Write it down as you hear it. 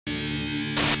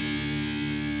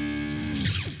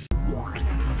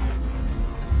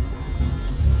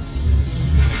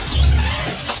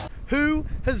Who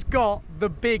has got the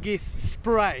biggest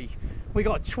spray? We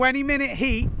got a 20-minute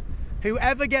heat.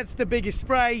 Whoever gets the biggest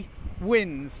spray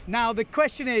wins. Now the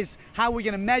question is, how are we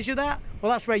going to measure that?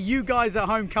 Well, that's where you guys at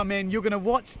home come in. You're going to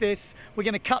watch this. We're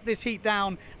going to cut this heat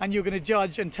down and you're going to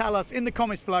judge and tell us in the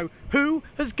comments below who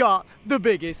has got the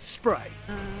biggest spray.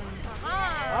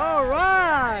 All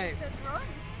right.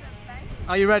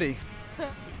 Are you ready?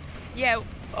 Yeah,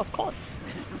 of course.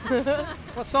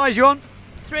 What size you on?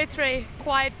 3.3,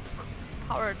 quite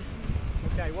powered.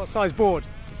 Okay, what size board?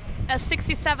 A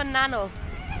 67 nano.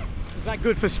 Is that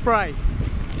good for spray?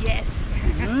 Yes.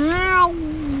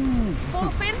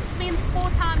 4 pins means 4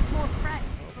 times more spray.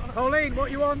 Pauline,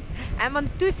 what you on? I'm on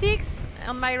 2.6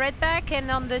 on my red pack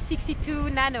and on the 62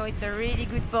 nano. It's a really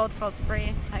good board for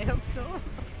spray. I hope so.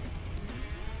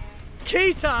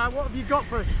 Kita, what have you got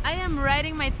for us? I am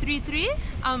riding my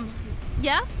 3.3.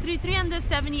 Yeah, 3.3 and the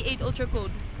 78 Ultra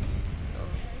Code. So.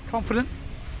 Confident?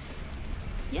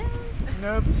 Yeah.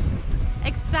 Nervous?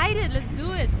 Excited, let's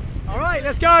do it. All right,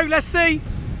 let's go, let's see.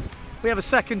 We have a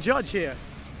second judge here.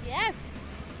 Yes,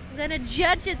 I'm gonna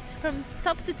judge it from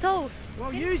top to toe.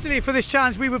 Well, usually for this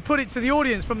challenge we would put it to the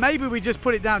audience, but maybe we just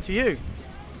put it down to you.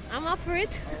 I'm up for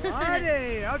it.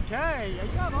 Alrighty, okay.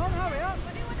 Come on, hurry up.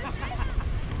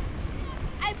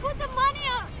 I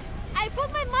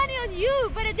put my money on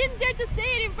you, but I didn't dare to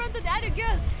say it in front of the other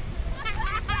girls.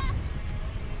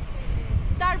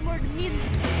 Starboard mid.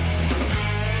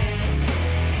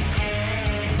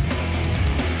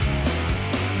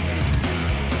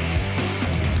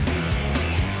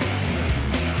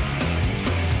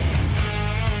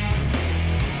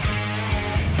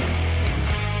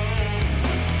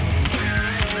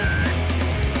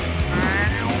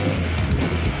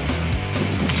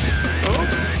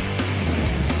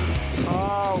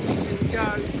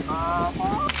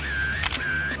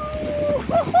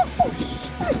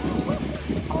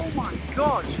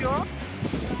 God, sure?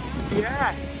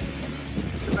 Yes!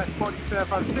 It's the best body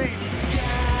surf I've seen.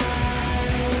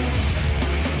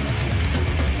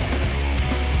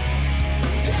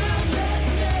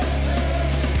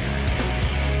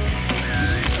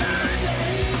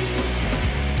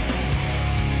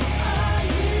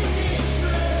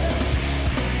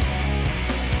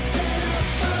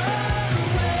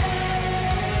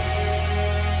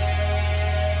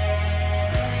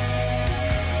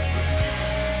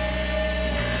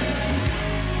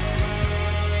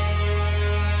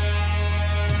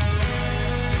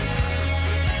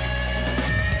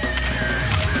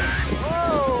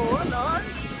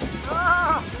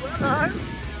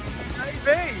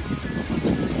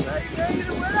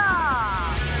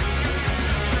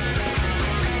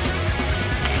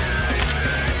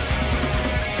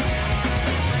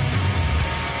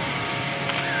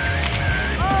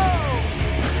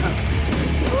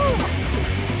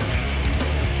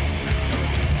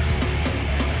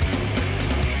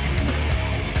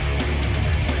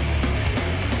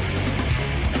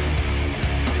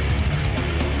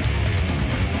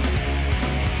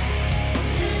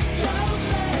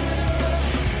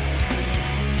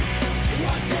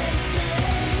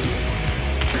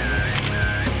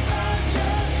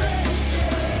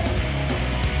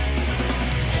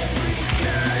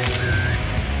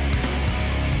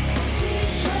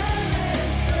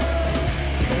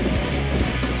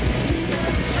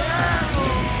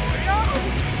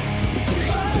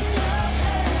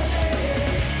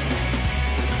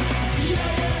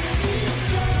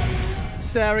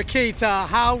 Sarah Kita,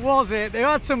 how was it? They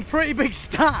had some pretty big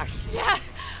stacks. Yeah,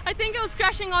 I think I was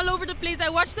crashing all over the place. I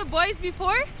watched the boys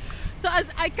before, so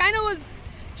I kind of was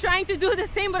trying to do the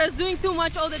same, but I was doing too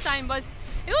much all the time. But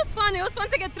it was fun. It was fun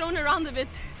to get thrown around a bit.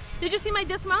 Did you see my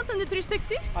dismount on the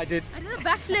 360? I did. I did a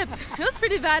backflip. It was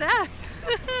pretty badass.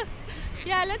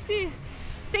 Yeah, let's see. I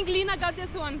think Lina got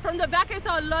this one. From the back I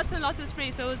saw lots and lots of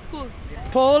spray, so it was cool.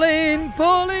 Pauline,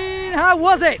 how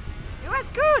was it? It was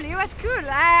cool, it was cool.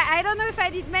 I don't know if I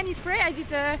did many spray, I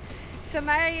did some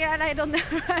aerial, I don't know.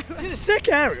 You did a sick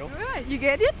aerial. Right, you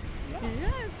get it? Yeah.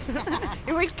 Yes.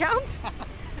 It will count.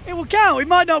 It will count. We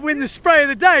might not win the spray of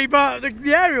the day, but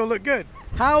the aerial looked good.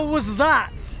 How was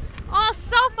that? Oh,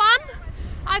 so fun.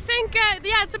 I think,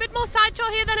 yeah, it's a bit more sideshow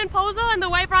here than in Pozo, and the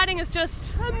wave riding is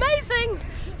just amazing.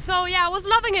 So yeah, I was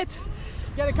loving it.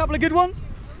 Get a couple of good ones?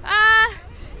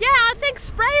 Yeah, I think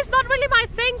spray is not really my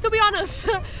thing, to be honest.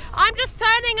 I'm just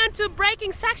turning into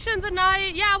braking sections, and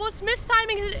I was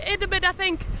mistiming it a bit, I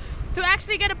think, to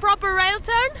actually get a proper rail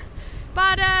turn.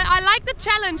 But I like the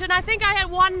challenge, and I think I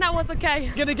had one that was okay.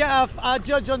 We're gonna get our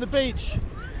judge on the beach.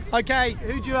 Okay,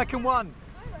 who do you reckon won?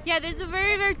 Yeah, there's a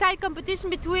very, very tight competition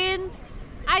between,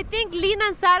 I think, Lina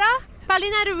and Sarah.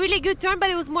 Pauline had a really good turn, but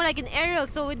it was more like an aerial,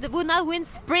 so it would not win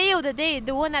spray of the day,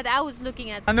 the one that I was looking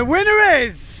at. And the winner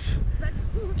is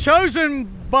chosen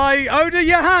by Oda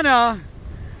Johanna,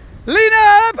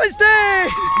 Lina Epstein.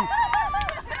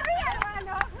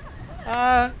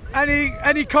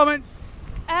 Any comments?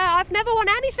 I've never won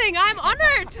anything. I'm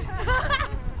honored.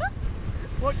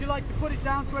 Would you like to put it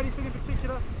down to anything in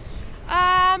particular?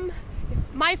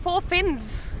 My 4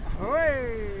 fins.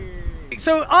 Hooray.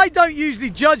 So I don't usually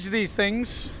judge these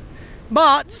things,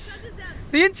 but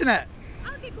the internet.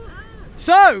 Okay, cool.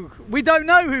 So we don't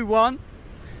know who won,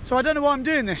 so I don't know why I'm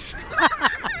doing this. I'm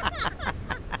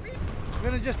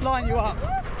gonna just line you up.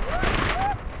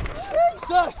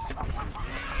 Jesus!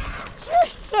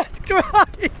 Jesus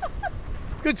Christ!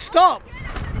 Good stop.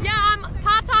 Yeah, I'm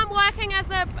part-time working as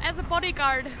a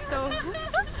bodyguard, so.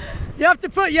 You have to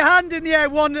put your hand in the air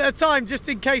one at a time, just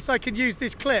in case I can use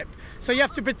this clip. So you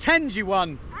have to pretend you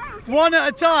won, one at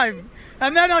a time,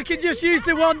 and then I can just use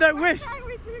the one that wins.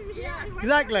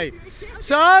 Exactly.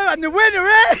 So, and the winner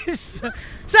is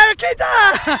Sarah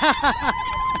Kita.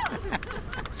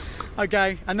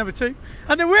 Okay, and number 2.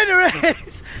 And the winner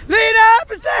is Lina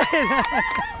Epstein.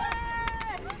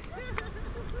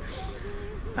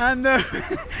 And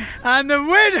the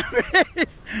winner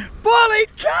is Pauline.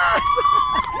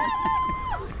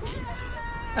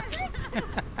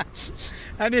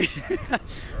 And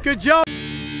good job.